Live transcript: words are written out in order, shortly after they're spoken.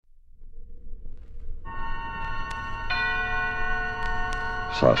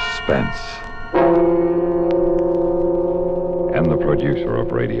Suspense. And the producer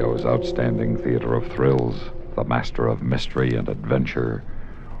of radio's outstanding theater of thrills, the master of mystery and adventure,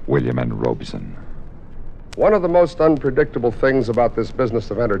 William N. Robeson. One of the most unpredictable things about this business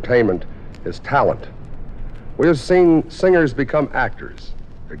of entertainment is talent. We have seen singers become actors.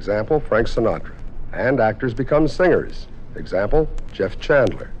 Example, Frank Sinatra. And actors become singers. Example, Jeff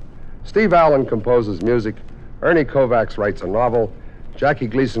Chandler. Steve Allen composes music. Ernie Kovacs writes a novel. Jackie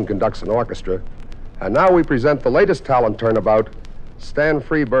Gleason conducts an orchestra. And now we present the latest talent turnabout, Stan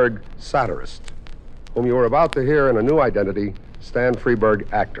Freberg, satirist, whom you are about to hear in a new identity, Stan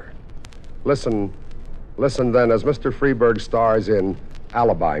Freberg, actor. Listen then as Mr. Freberg stars in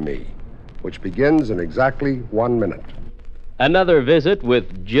Alibi Me, which begins in exactly 1 minute. Another visit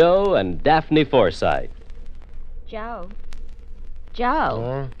with Joe and Daphne Forsythe. Joe.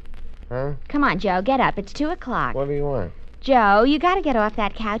 Huh? Come on, Joe, get up. It's 2:00. What do you want? Joe, you gotta get off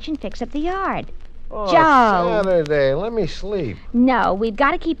that couch and fix up the yard. Oh, Joe! Saturday. Let me sleep. No, we've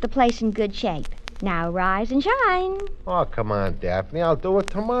got to keep the place in good shape. Now rise and shine. Oh, come on, Daphne. I'll do it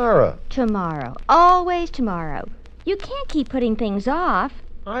tomorrow. Tomorrow. Always tomorrow. You can't keep putting things off.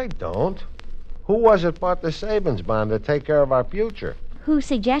 I don't. Who was it bought the savings bond to take care of our future? Who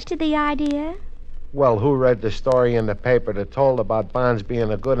suggested the idea? Well, who read the story in the paper that told about bonds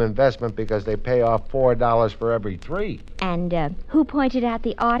being a good investment because they pay off $4 for every 3? And who pointed out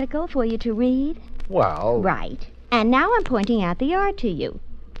the article for you to read? Well... Right. And now I'm pointing out the yard to you.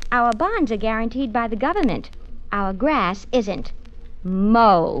 Our bonds are guaranteed by the government. Our grass isn't.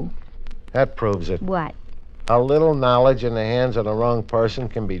 Mow. That proves it. What? A little knowledge in the hands of the wrong person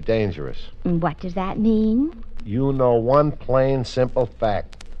can be dangerous. What does that mean? You know one plain, simple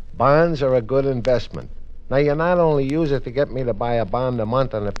fact. Bonds are a good investment. Now, you not only use it to get me to buy a bond a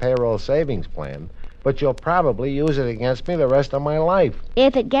month on the payroll savings plan, but you'll probably use it against me the rest of my life.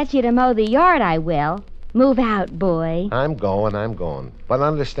 If it gets you to mow the yard, I will. Move out, boy. I'm going. But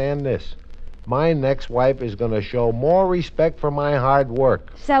understand this. My next wife is going to show more respect for my hard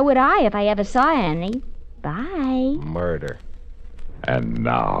work. So would I if I ever saw any. Bye. Murder. And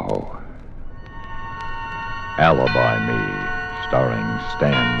now, Alibi Me, starring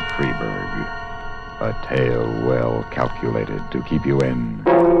Stan Freberg. A tale well calculated to keep you in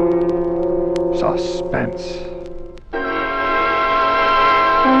suspense.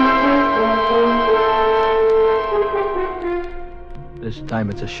 This time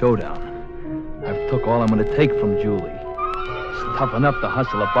it's a showdown. I've took all I'm going to take from Julie. It's tough enough to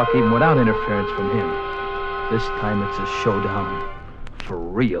hustle a buck even without interference from him. This time it's a showdown. For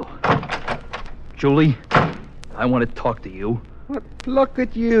real. Julie, I want to talk to you. What? Look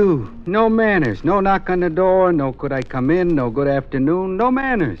at you. No manners. No knock on the door. No could I come in. No good afternoon. No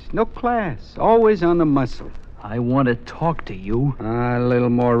manners. No class. Always on the muscle. I want to talk to you. A little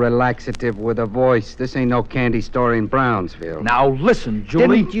more relaxative with a voice. This ain't no candy store in Brownsville. Now listen,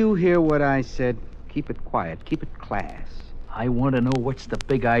 Julie. Didn't you hear what I said? Keep it quiet. Keep it class. I want to know what's the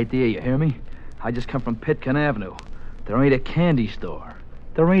big idea, you hear me? I just come from Pitkin Avenue. There ain't a candy store.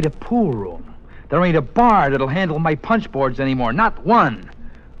 There ain't a pool room. There ain't a bar that'll handle my punch boards anymore. Not one.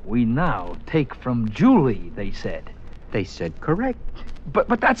 We now take from Julie, they said. They said correct.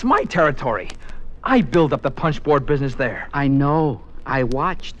 But that's my territory. I build up the punch board business there. I know. I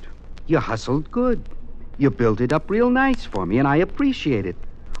watched. You hustled good. You built it up real nice for me, and I appreciate it.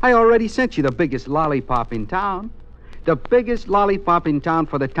 I already sent you the biggest lollipop in town. The biggest lollipop in town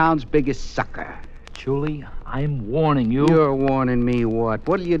for the town's biggest sucker. Julie, I'm warning you. You're warning me what?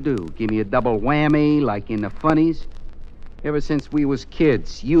 What'll you do? Give me a double whammy like in the funnies? Ever since we was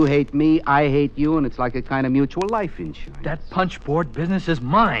kids, you hate me, I hate you, and it's like a kind of mutual life insurance. That punch board business is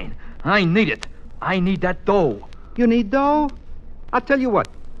mine. I need it. I need that dough. You need dough? I'll tell you what.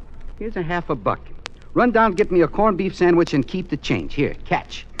 Here's a $50. Run down, get me a corned beef sandwich, and keep the change. Here,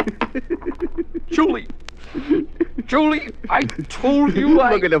 catch. Julie, I told you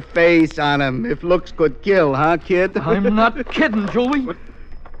Look at the face on him. If looks could kill, huh, kid? I'm not kidding, Julie.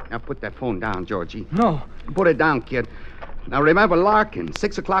 Now put that phone down, Georgie. No. Put it down, kid. Now remember Larkin.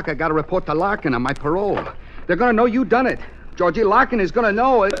 6 o'clock, I got to report to Larkin on my parole. They're going to know you done it. Georgie, Larkin is going to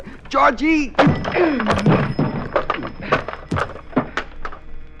know it. Georgie! That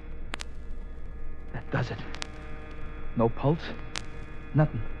does it. No pulse.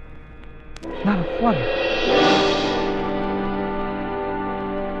 Nothing. Not a flutter.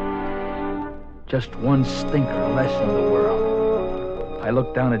 Just one stinker less in the world. I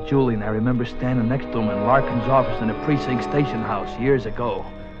looked down at Julie and I remember standing next to him in Larkin's office in the precinct station house years ago.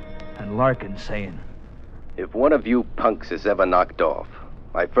 And Larkin saying, If one of you punks is ever knocked off,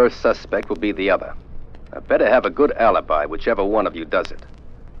 my first suspect will be the other. I better have a good alibi, whichever one of you does it.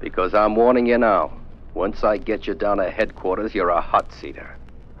 Because I'm warning you now. Once I get you down to headquarters, you're a hot seater.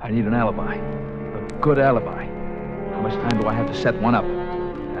 I need an alibi. A good alibi. How much time do I have to set one up?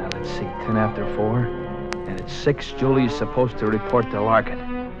 Let's see, 10 after 4. And at 6, Julie is supposed to report to Larkin.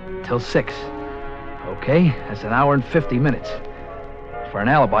 Till 6. Okay, that's an hour and 50 minutes. For an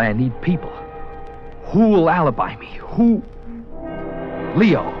alibi, I need people. Who'll alibi me? Who?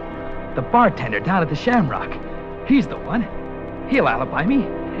 Leo, the bartender down at the Shamrock. He's the one. He'll alibi me.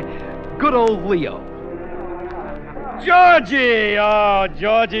 Good old Leo. Georgie! Oh,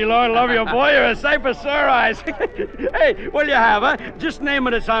 Georgie, Lord love you, boy. You're a sight for sore eyes. Hey, what'll you have, huh? Just name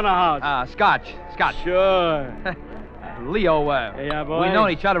it, it's on the house. Scotch. Sure. Leo, yeah, boy. we've known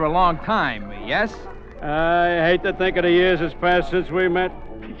each other a long time, yes? I hate to think of the years that's passed since we met.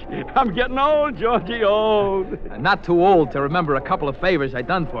 I'm getting old, Georgie, old. Not too old to remember a couple of favors I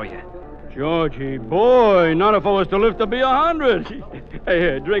done for you. Georgie, boy, not if I was to live to be 100. Hey,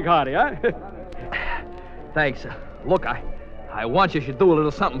 here, drink hearty, huh? Thanks. Look, I want you should do a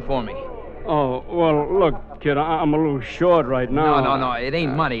little something for me. Oh, well, look, kid, I'm a little short right now. No, it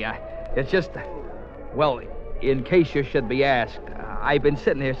ain't money. It's just, well, in case you should be asked, I've been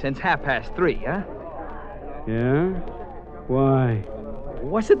sitting here since 3:30, huh? Yeah? Why?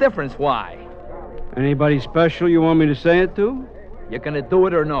 What's the difference, why? Anybody special you want me to say it to? You gonna do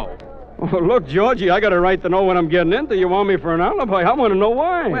it or no? Oh, look, Georgie, I got a right to know what I'm getting into. You want me for an alibi? I want to know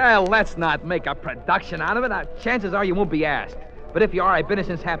why. Well, let's not make a production out of it. Chances are you won't be asked. But if you are, I've been here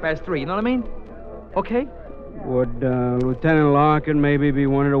since 3:30. You know what I mean? Okay? Would Lieutenant Larkin maybe be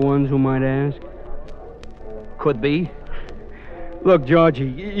one of the ones who might ask? Could be. Look, Georgie,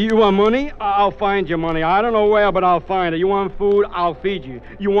 you want money? I'll find you money. I don't know where, but I'll find it. You want food? I'll feed you.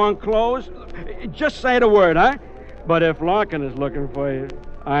 You want clothes? Just say the word, huh? But if Larkin is looking for you,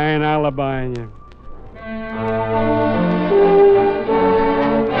 I ain't alibying you.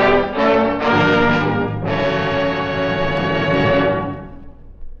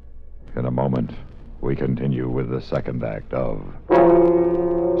 In a moment, we continue with the second act of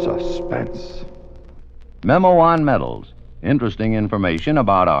Suspense. Memo on Medals. Interesting information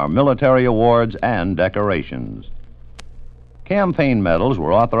about our military awards and decorations. Campaign medals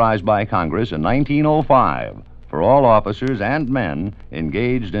were authorized by Congress in 1905 for all officers and men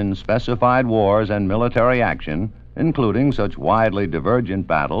engaged in specified wars and military action, including such widely divergent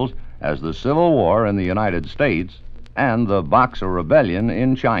battles as the Civil War in the United States and the Boxer Rebellion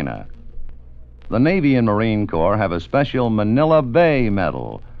in China. The Navy and Marine Corps have a special Manila Bay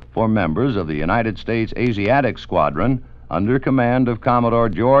Medal for members of the United States Asiatic Squadron under command of Commodore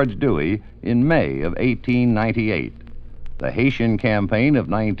George Dewey in May of 1898. The Haitian Campaign of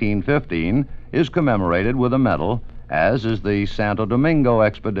 1915 is commemorated with a medal, as is the Santo Domingo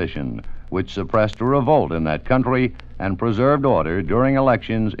Expedition, which suppressed a revolt in that country and preserved order during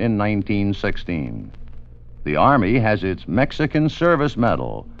elections in 1916. The Army has its Mexican Service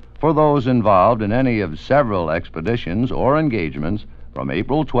Medal for those involved in any of several expeditions or engagements from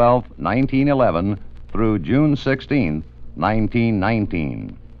April 12, 1911 through June 16,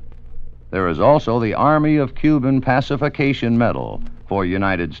 1919. There is also the Army of Cuban Pacification Medal for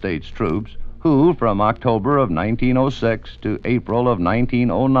United States troops who, from October of 1906 to April of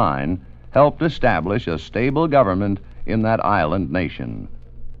 1909, helped establish a stable government in that island nation.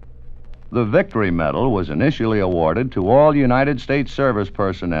 The Victory Medal was initially awarded to all United States service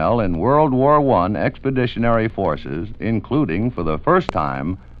personnel in World War I expeditionary forces, including, for the first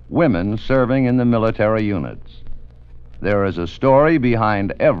time, women serving in the military units. There is a story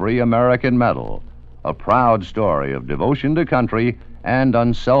behind every American medal, a proud story of devotion to country and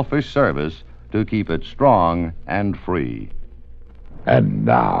unselfish service to keep it strong and free. And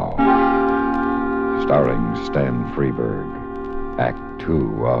now, starring Stan Freberg, Act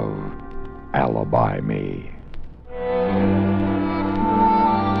 2 of Alibi Me.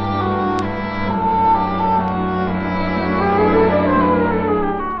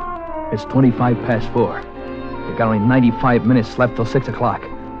 It's 4:25. You got only 95 minutes left till 6 o'clock.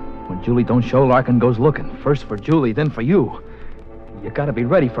 When Julie don't show, Larkin goes looking. First for Julie, then for you. You gotta be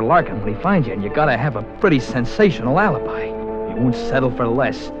ready for Larkin when he finds you, and you gotta have a pretty sensational alibi. You won't settle for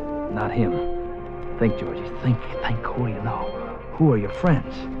less. Not him. Think, Georgie. Think. Who do you know? Who are your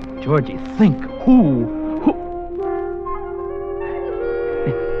friends? Georgie, think. Who?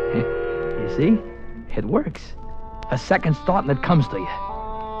 You see? It works. A second's thought and it comes to you.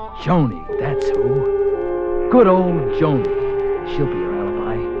 Joni, that's who. Good old Joni. She'll be your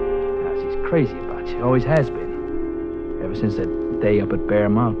alibi. Now, she's crazy about you. Always has been. Ever since that day up at Bear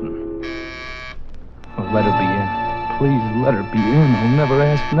Mountain. Oh, let her be in. Please let her be in. I'll never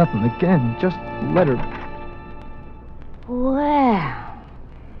ask nothing again. Just let her. Well,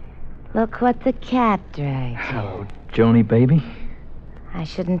 Look what the cat dragged. Hello, Joni, baby. I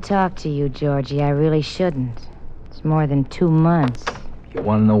shouldn't talk to you, Georgie. I really shouldn't. It's more than 2 months. You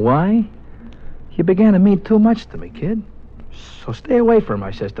want to know why? You began to mean too much to me, kid. So stay away from her,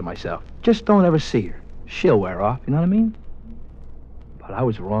 I says to myself. Just don't ever see her. She'll wear off, you know what I mean? But I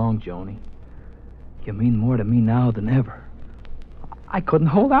was wrong, Joni. You mean more to me now than ever. I couldn't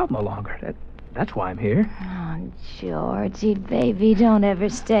hold out no longer. That's why I'm here. Oh, Georgie, baby, don't ever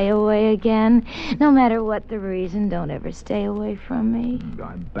stay away again. No matter what the reason, don't ever stay away from me.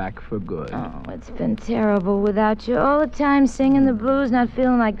 I'm back for good. Oh, it's been terrible without you. All the time singing the blues, not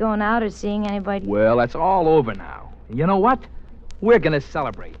feeling like going out or seeing anybody. Well, that's all over now. You know what? We're going to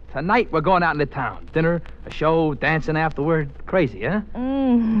celebrate. Tonight, we're going out into town. Dinner, a show, dancing afterward. Crazy, huh?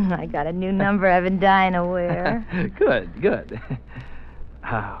 I got a new number I've been dying to wear. Good.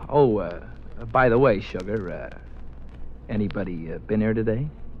 By the way, Sugar, anybody been here today?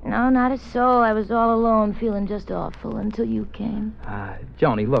 No, not a soul. I was all alone, feeling just awful until you came.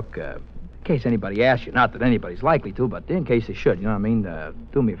 Joni, look, in case anybody asks you, not that anybody's likely to, but in case they should, you know what I mean?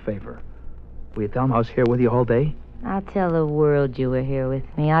 Do me a favor. Will you tell them I was here with you all day? I'll tell the world you were here with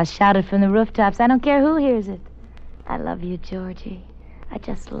me. I'll shout it from the rooftops. I don't care who hears it. I love you, Georgie. I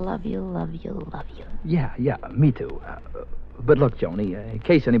just love you, love you, love you. Yeah, me too. But look, Joni, in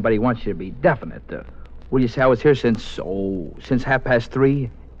case anybody wants you to be definite, will you say I was here since 3:30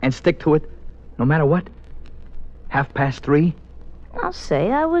 and stick to it, no matter what? 3:30? I'll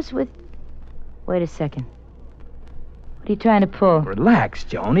say I was with... Wait a second. What are you trying to pull? Relax,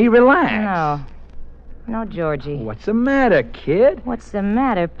 Joni, relax. No, Georgie. What's the matter, kid? What's the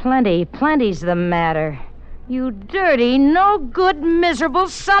matter? Plenty's the matter. You dirty, no good, miserable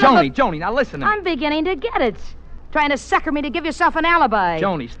son of a... Joni, now listen to me. I'm beginning to get it. Trying to sucker me to give yourself an alibi.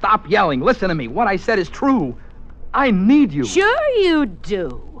 Joni, stop yelling. Listen to me. What I said is true. I need you. Sure you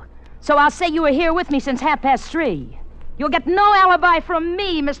do. So I'll say you were here with me since 3:30. You'll get no alibi from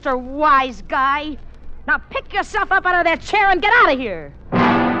me, Mr. Wise Guy. Now pick yourself up out of that chair and get out of here.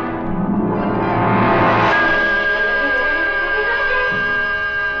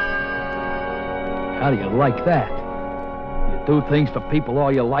 How do you like that? You do things for people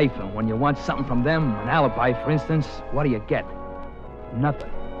all your life, and when you want something from them, an alibi, for instance, what do you get? Nothing.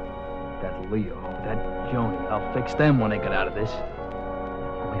 That Leo, that Joni, I'll fix them when they get out of this.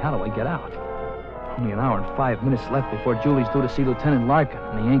 Only how do I get out? Only an hour and 5 minutes left before Julie's due to see Lieutenant Larkin,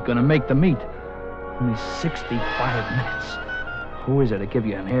 and he ain't gonna make the meet. Only 65 minutes. Who is it to give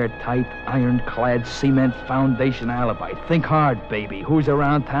you an airtight, ironclad, cement foundation alibi? Think hard, baby. Who's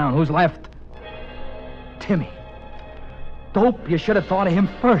around town? Who's left? Timmy. Dope, you should have thought of him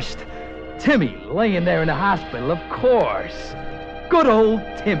first. Timmy, laying there in the hospital, of course. Good old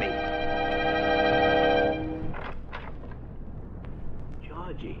Timmy.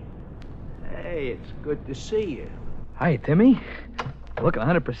 Georgie. Hey, it's good to see you. Hi, Timmy. Looking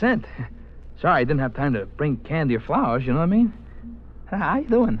 100%. Sorry I didn't have time to bring candy or flowers, you know what I mean? How you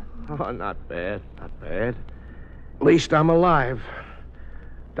doing? Oh, not bad. At least I'm alive.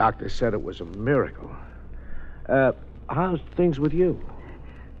 Doctor said it was a miracle. How's things with you?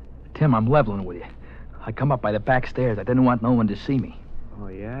 Tim, I'm leveling with you. I come up by the back stairs. I didn't want no one to see me. Oh,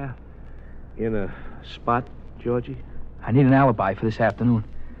 yeah? In a spot, Georgie? I need an alibi for this afternoon.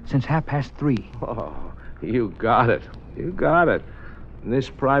 Since 3:30. Oh, you got it. In this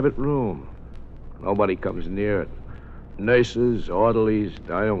private room. Nobody comes near it. Nurses, orderlies,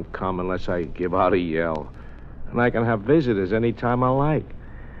 I don't come unless I give out a yell. And I can have visitors any time I like.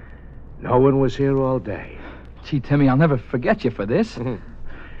 No one was here all day. Gee, Timmy, I'll never forget you for this.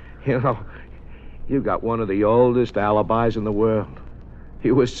 You know, you got one of the oldest alibis in the world.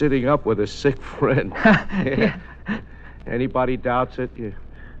 You were sitting up with a sick friend. Yeah. Anybody doubts it, you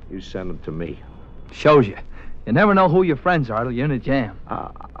send them to me. Shows you. You never know who your friends are till you're in a jam.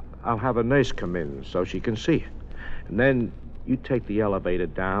 I'll have a nurse come in so she can see you. And then you take the elevator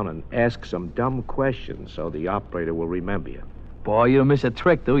down and ask some dumb questions so the operator will remember you. Boy, you don't miss a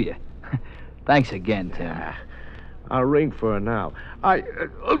trick, do you? Thanks again, Tim. I'll ring for her now.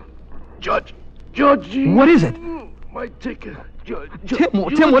 Georgie. What is it? My ticket. Tim,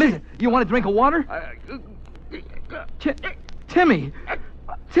 what is it? You want a drink of water? Timmy!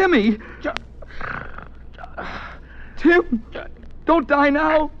 Tim! Don't die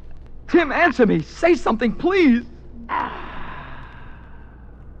now! Tim, answer me! Say something, please!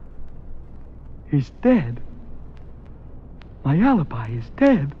 He's dead. My alibi is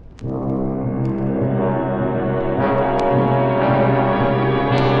dead.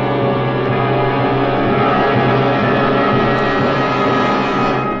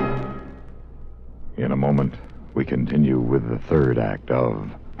 In a moment, we continue with the third act of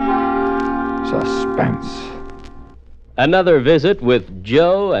Suspense. Another visit with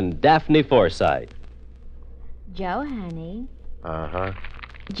Joe and Daphne Forsythe. Joe, honey. Uh-huh.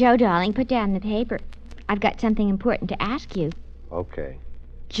 Joe, darling, put down the paper. I've got something important to ask you. Okay.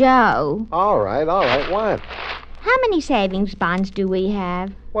 Joe. All right. What? How many savings bonds do we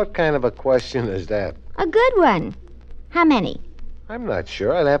have? What kind of a question is that? A good one. How many? I'm not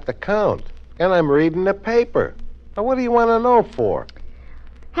sure. I'd have to count. And I'm reading the paper. Now, what do you want to know for?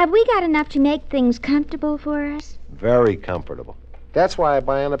 Have we got enough to make things comfortable for us? Very comfortable. That's why I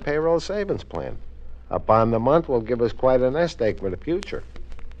buy on a payroll savings plan. A bond a month will give us quite a nest egg for the future.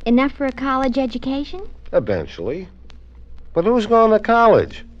 Enough for a college education? Eventually. But who's going to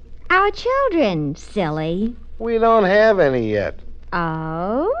college? Our children, silly. We don't have any yet.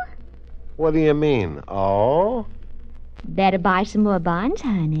 Oh? What do you mean, oh? Better buy some more bonds,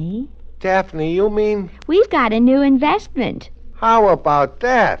 honey. Daphne, you mean? We've got a new investment. How about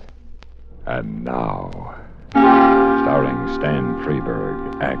that? And now, starring Stan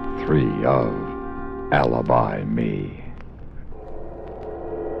Freberg, Act 3 of Alibi Me.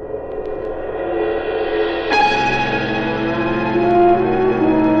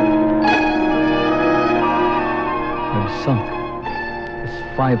 I'm sunk.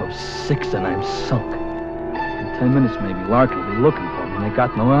 It's 5 of 6 and I'm sunk. In 10 minutes maybe Larkin will be looking for me and I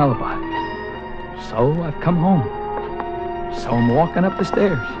got no alibi. So I've come home. So I'm walking up the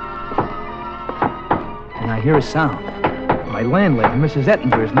stairs. And I hear a sound. My landlady, Mrs.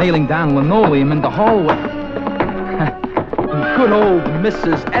 Ettinger, is nailing down linoleum in the hallway. Good old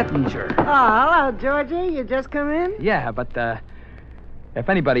Mrs. Ettinger. Oh, hello, Georgie. You just come in? Yeah, but if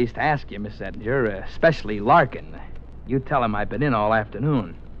anybody's to ask you, Miss Ettinger, especially Larkin, you tell him I've been in all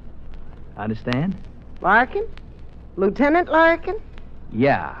afternoon. Understand? Larkin? Lieutenant Larkin?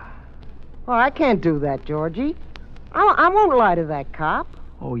 Yeah. Oh, I can't do that, Georgie. I won't lie to that cop.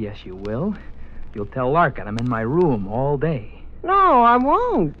 Oh, yes, you will. You'll tell Larkin I'm in my room all day. No, I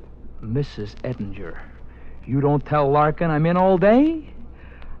won't. Mrs. Ettinger, you don't tell Larkin I'm in all day?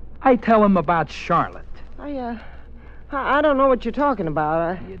 I tell him about Charlotte. I don't know what you're talking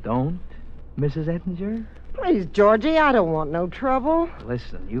about. You don't, Mrs. Ettinger? Please, Georgie, I don't want no trouble.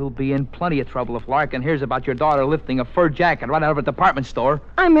 Listen, you'll be in plenty of trouble if Larkin hears about your daughter lifting a fur jacket right out of a department store.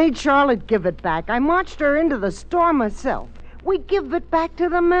 I made Charlotte give it back. I marched her into the store myself. We give it back to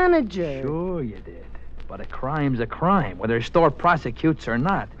the manager. Sure you did. But a crime's a crime, whether a store prosecutes or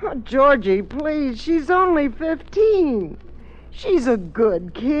not. Oh, Georgie, please, she's only 15. She's a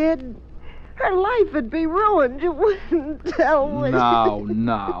good kid. Her life would be ruined. You wouldn't tell me.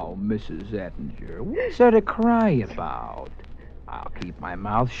 Now, Mrs. Ettinger, what's there to cry about? I'll keep my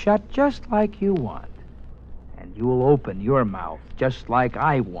mouth shut just like you want. And you'll open your mouth just like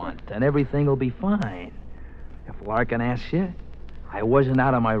I want, and everything will be fine. If Larkin asks you, I wasn't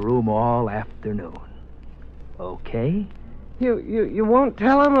out of my room all afternoon. Okay? You won't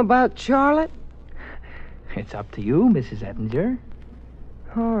tell him about Charlotte? It's up to you, Mrs. Ettinger.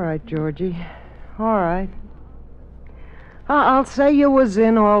 All right, Georgie. All right. I'll say you was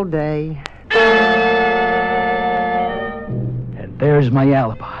in all day. And there's my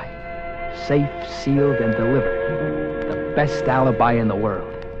alibi. Safe, sealed, and delivered. The best alibi in the world.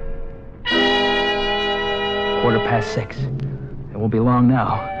 6:15. It won't be long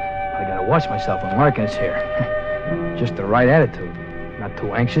now. I gotta watch myself when Larkin is here. Just the right attitude. Not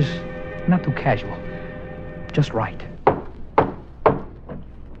too anxious, not too casual. Just right.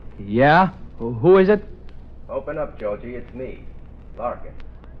 Yeah? Who is it? Open up, Georgie. It's me, Larkin.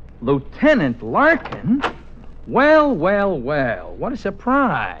 Lieutenant Larkin? Well. What a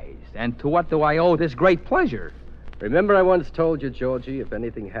surprise. And to what do I owe this great pleasure? Remember I once told you, Georgie, if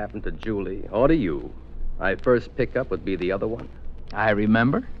anything happened to Julie or to you, my first pickup would be the other one? I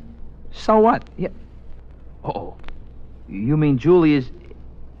remember. So what? Yeah. Oh, you mean Julie is...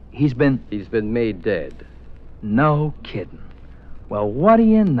 He's been made dead. No kidding. Well, what do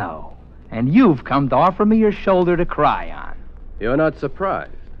you know? And you've come to offer me your shoulder to cry on. You're not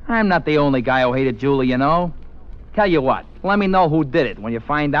surprised. I'm not the only guy who hated Julie, you know. Tell you what, let me know who did it. When you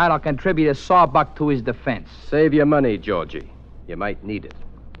find out, I'll contribute a sawbuck to his defense. Save your money, Georgie. You might need it.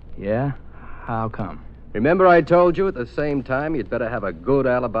 Yeah? How come? Remember I told you at the same time you'd better have a good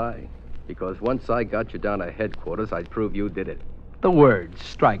alibi? Because once I got you down to headquarters, I'd prove you did it. The words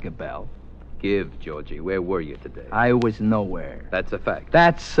strike a bell. Give, Georgie. Where were you today? I was nowhere. That's a fact.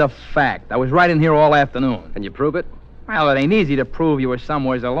 That's a fact. I was right in here all afternoon. Can you prove it? Well, it ain't easy to prove you were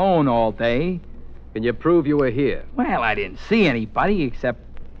somewheres alone all day. Can you prove you were here? Well, I didn't see anybody except...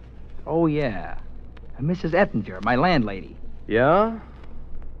 Oh, yeah. Mrs. Ettinger, my landlady. Yeah?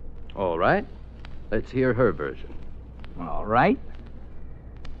 All right. Let's hear her version. All right.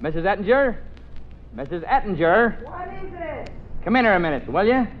 Mrs. Ettinger, Mrs. Ettinger. What is it? Come in here a minute, will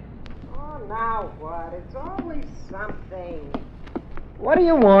you? Oh, now what? It's always something. What do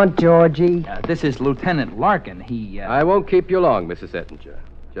you want, Georgie? This is Lieutenant Larkin. I won't keep you long, Mrs. Ettinger.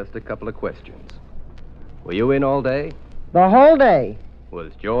 Just a couple of questions. Were you in all day? The whole day.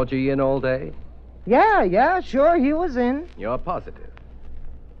 Was Georgie in all day? Yeah, sure, he was in. You're positive.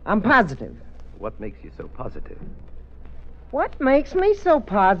 I'm positive. What makes you so positive? What makes me so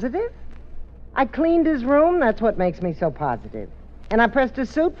positive? I cleaned his room, that's what makes me so positive. And I pressed a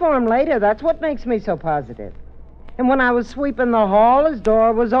suit for him later, that's what makes me so positive. And when I was sweeping the hall, his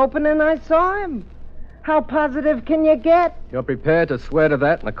door was open and I saw him. How positive can you get? You're prepared to swear to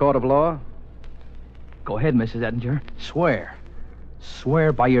that in a court of law? Go ahead, Mrs. Ettinger. Swear.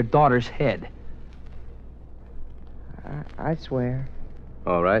 Swear by your daughter's head. I swear.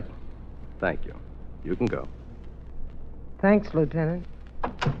 All right. Thank you. You can go. Thanks, Lieutenant.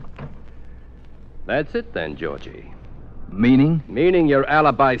 That's it then, Georgie. Meaning? Meaning your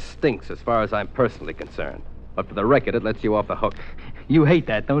alibi stinks as far as I'm personally concerned. But for the record, it lets you off the hook. You hate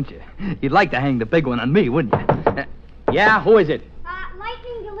that, don't you? You'd like to hang the big one on me, wouldn't you? Yeah, who is it?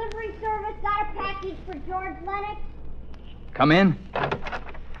 Lightning Delivery Service got a package for George Lennox. Come in.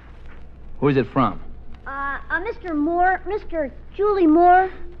 Who is it from? Mr. Moore, Mr. Julie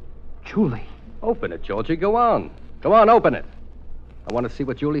Moore. Julie? Open it, Georgie. Go on. Go on, open it. I want to see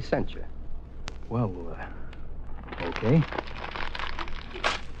what Julie sent you. Well, okay.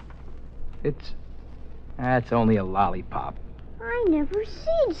 That's only a lollipop. I never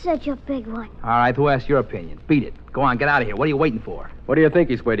seen such a big one. All right, who asked your opinion? Beat it. Go on, get out of here. What are you waiting for? What do you think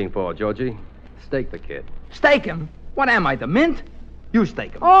he's waiting for, Georgie? Stake the kid. Stake him? What am I, the mint? You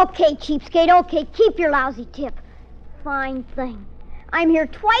stake him. Okay, cheapskate, okay. Keep your lousy tip. Fine thing. I'm here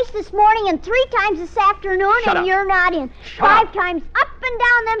twice this morning and 3 times this afternoon, Shut and up. you're not in. Shut 5 up. times up and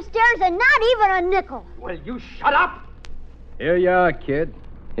down them stairs and not even a nickel. Will you shut up? Here you are, kid.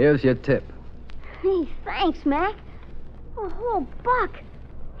 Here's your tip. Hey, thanks, Mac. A whole buck.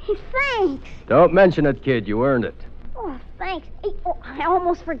 Hey, thanks. Don't mention it, kid. You earned it. Oh, thanks. Hey, I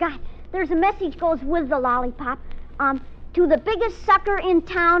almost forgot. There's a message goes with the lollipop. To the biggest sucker in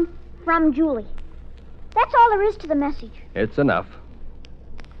town, from Julie. That's all there is to the message. It's enough.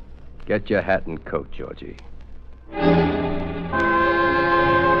 Get your hat and coat, Georgie.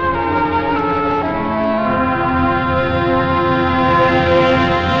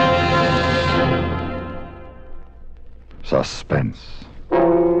 Suspense,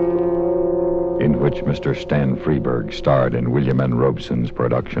 in which Mr. Stan Freeberg starred in William N. Robeson's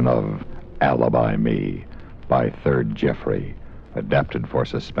production of Alibi Me by Third Jeffrey, adapted for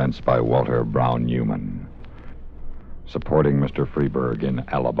suspense by Walter Brown Newman. Supporting Mr. Freeberg in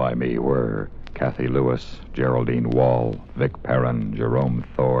Alibi Me were Kathy Lewis, Geraldine Wall, Vic Perrin, Jerome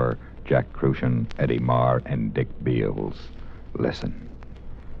Thor, Jack Crucian, Eddie Marr, and Dick Beals. Listen.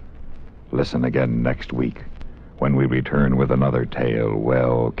 Listen again next week when we return with another tale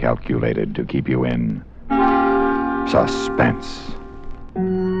well calculated to keep you in suspense.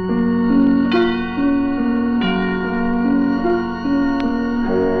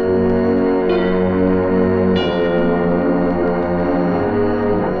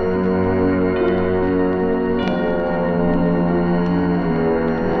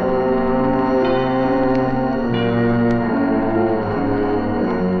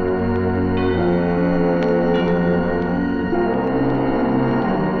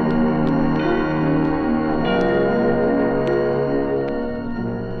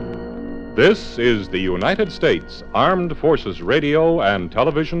 This is the United States Armed Forces Radio and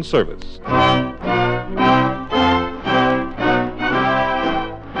Television Service.